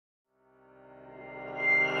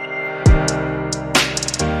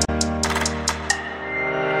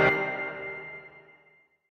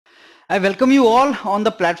I welcome you all on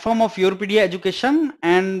the platform of YourPedia Education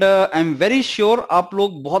and I'm very sure आप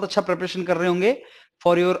लोग बहुत अच्छा preparation कर रहे होंगे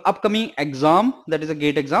for your upcoming exam, that is a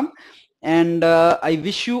GATE exam, and I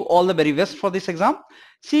wish you all the very best for this exam.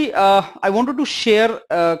 See, I wanted to share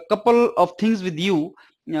a couple of things with you.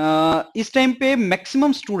 इस time पे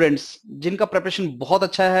maximum students जिनका preparation बहुत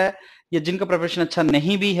अच्छा है या जिनका preparation अच्छा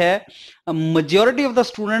नहीं भी है, majority of the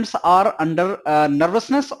students are under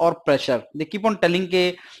nervousness or pressure. They keep on telling के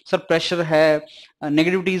sir pressure है,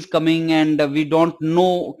 negativity is coming and we don't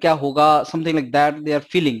know क्या होगा, something like that they are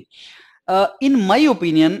feeling. In my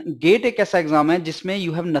opinion, GATE एक ऐसा exam है जिसमें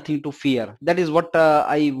you have nothing to fear. That is what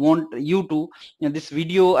I want you to. This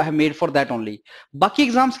video I have made for that only. बाकी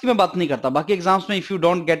exams की मैं बात नहीं करता. बाकी एग्जाम्स में if you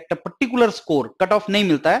don't get a particular score, cut off नहीं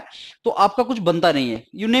मिलता है, तो आपका कुछ बनता नहीं है.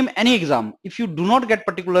 You name any exam, if you do not get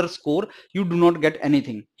particular score, you do not get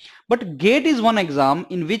anything. But GATE is one exam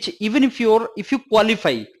in which even if you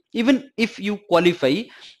qualify,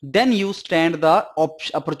 then you stand the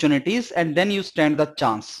opportunities and then you stand the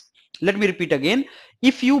chance. Let me repeat again.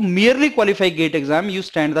 If you merely qualify GATE exam, you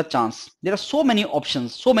stand the chance. There are so many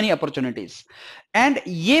options, so many opportunities. And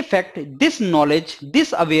ye fact, this knowledge,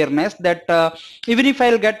 this awareness that even if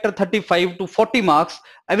I'll get 35 to 40 marks,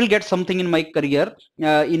 I will get something in my career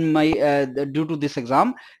due to this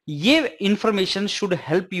exam. Ye information should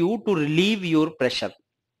help you to relieve your pressure.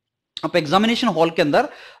 आप examination hall के अंदर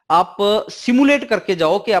आप simulate करके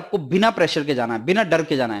जाओ कि आपको बिना pressure के जाना है, बिना डर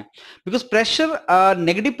के जाना है. बिकॉज प्रेशर,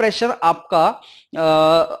 नेगेटिव प्रेशर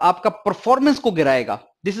आपका परफॉर्मेंस को गिराएगा.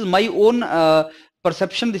 This is my own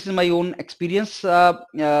perception, this is my own experience.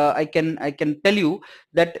 I can tell you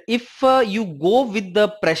that if you go with the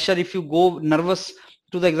pressure, if you go nervous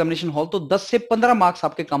to the examination hall, तो 10 से 15 marks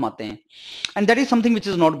आपके कम आते हैं, and that is something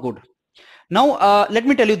which is not good. Now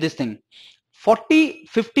let me tell you this thing.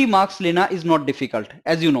 40-50 marks लेना is not difficult.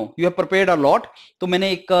 As you know, you have prepared a lot. तो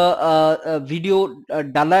मैंने एक video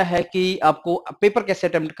डाला है कि आपको पेपर कैसे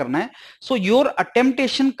अटेम्प्ट करना है. सो योर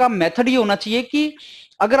अटेम्प्टेशन का मेथड ये होना चाहिए कि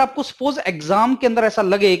अगर आपको सपोज एग्जाम के अंदर ऐसा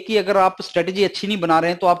लगे कि अगर आप स्ट्रेटेजी अच्छी नहीं बना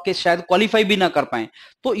रहे हैं तो आपके शायद क्वालिफाई भी ना कर पाए,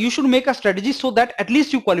 तो you should make a strategy so that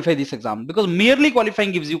at least you qualify this exam, because merely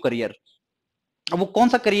qualifying gives you career. वो कौन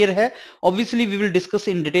सा करियर है, obviously we will discuss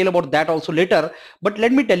in detail about that also letter. But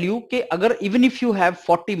let me tell you कि अगर even if you have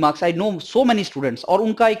 40 marks, I know so many students, और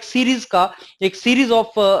उनका एक series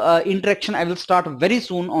of interaction I will start very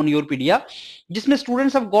soon on YourPedia, जिसमें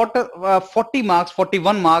students have got 40 marks,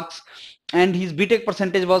 41 marks, and his BTech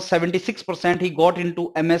percentage was 76%. He got into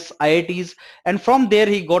MS IITs, and from there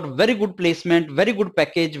he got very good placement, very good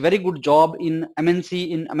package, very good job in MNC,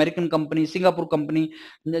 in American companies, Singapore company,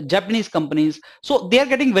 Japanese companies. So they are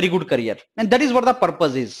getting very good career, and that is what the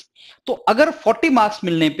purpose is. तो अगर 40 marks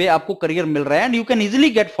मिलने पे आपको career मिल रहा है and you can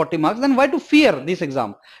easily get 40 marks, then why to fear this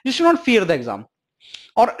exam? You should not fear the exam.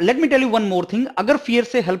 और let me tell you one more thing, अगर fear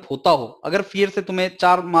से हेल्प होता हो, अगर फियर से तुम्हें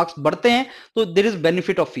 4 मार्क्स बढ़ते हैं तो there is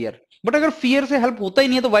benefit of fear. But अगर फियर से हेल्प होता ही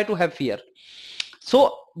नहीं है तो why to have fear? So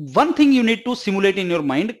one thing you need to simulate in your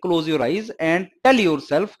mind, close your eyes and tell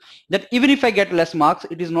yourself that even if I get less marks,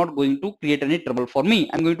 it is not going to create any trouble for me.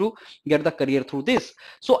 I'm going to get the career through this.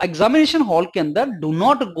 So examination hall के अंदर do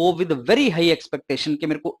not go with a very high expectation कि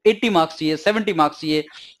मेरे को 80 marks चाहिए, 70 marks चाहिए,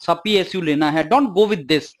 सब PSU लेना है. Don't go with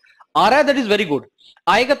this. आ रहा है, that is very good.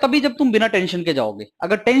 आएगा तभी जब तुम बिना टेंशन के जाओगे.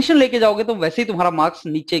 अगर टेंशन लेके जाओगे तो वैसे ही तुम्हारा मार्क्स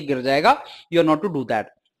नीचे गिर जाएगा. You are not to do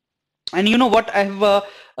that. And you know what, I have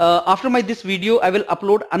after this video I will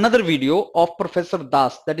upload another video of Professor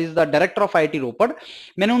Das, that is the director of IIT Ropar.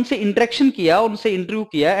 मैंने उनसे interaction किया, उनसे interview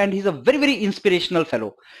किया, and he's a very very inspirational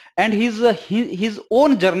fellow, and his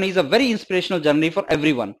own journey is a very inspirational journey for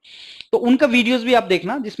everyone. तो उनका videos भी आप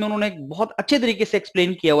देखना, जिसमें उन्होंने बहुत अच्छे तरीके से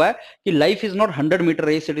एक्सप्लेन किया हुआ है कि life is not 100 metre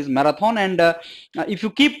race, it is marathon, and if you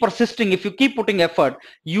keep persisting, if you keep putting effort,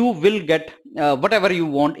 you will get whatever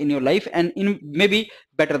you want in your life, and in maybe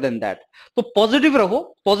better than that. तो positive रहो,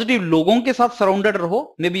 positive लोगों के साथ surrounded रहो,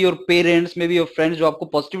 may be your parents, may be your friends जो आपको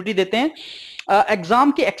positivity देते हैं.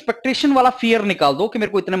 एग्जाम की एक्सपेक्टेशन वाला फियर निकाल दो कि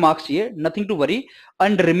मेरे को इतने मार्क्स चाहिए. Nothing to worry,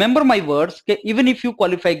 and remember my words कि even if you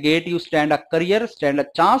qualify gate, you stand a career, stand a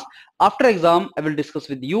chance. After exam I will discuss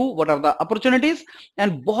with you what are the opportunities,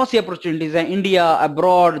 and बहुत सी opportunities हैं, India,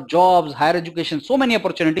 abroad, jobs, higher education, so many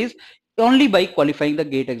opportunities only by qualifying the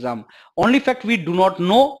GATE exam. Only fact we do not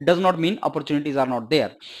know does not mean opportunities are not there,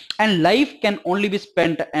 and life can only be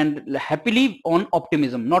spent and happily on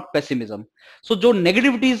optimism, not pessimism. So जो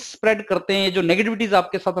negativities spread करते हैं, जो negativities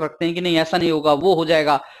आपके साथ रखते हैं कि नहीं ऐसा नहीं होगा, वो हो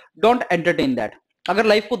जाएगा, don't entertain that. अगर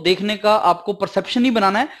लाइफ को देखने का आपको परसेप्शन ही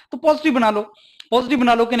बनाना है तो पॉजिटिव बना लो. पॉजिटिव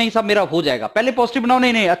बना लो कि नहीं साहब मेरा हो जाएगा, पहले पॉजिटिव बनाओ,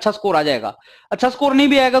 नहीं नहीं अच्छा स्कोर आ जाएगा, अच्छा स्कोर नहीं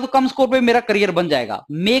भी आएगा तो कम स्कोर पे मेरा करियर बन जाएगा।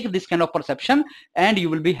 Make this kind of perception and you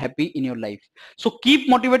will be happy in your life. So keep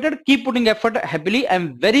motivated, keep putting effort happily. I am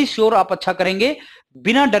very sure आप अच्छा करेंगे,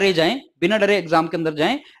 बिना डरे जाएं, बिना डरे एग्जाम के अंदर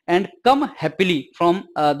जाएं and come happily from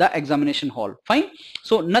the examination hall. Fine,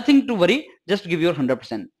 so nothing to worry, just give your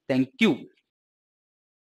 100%. Thank you.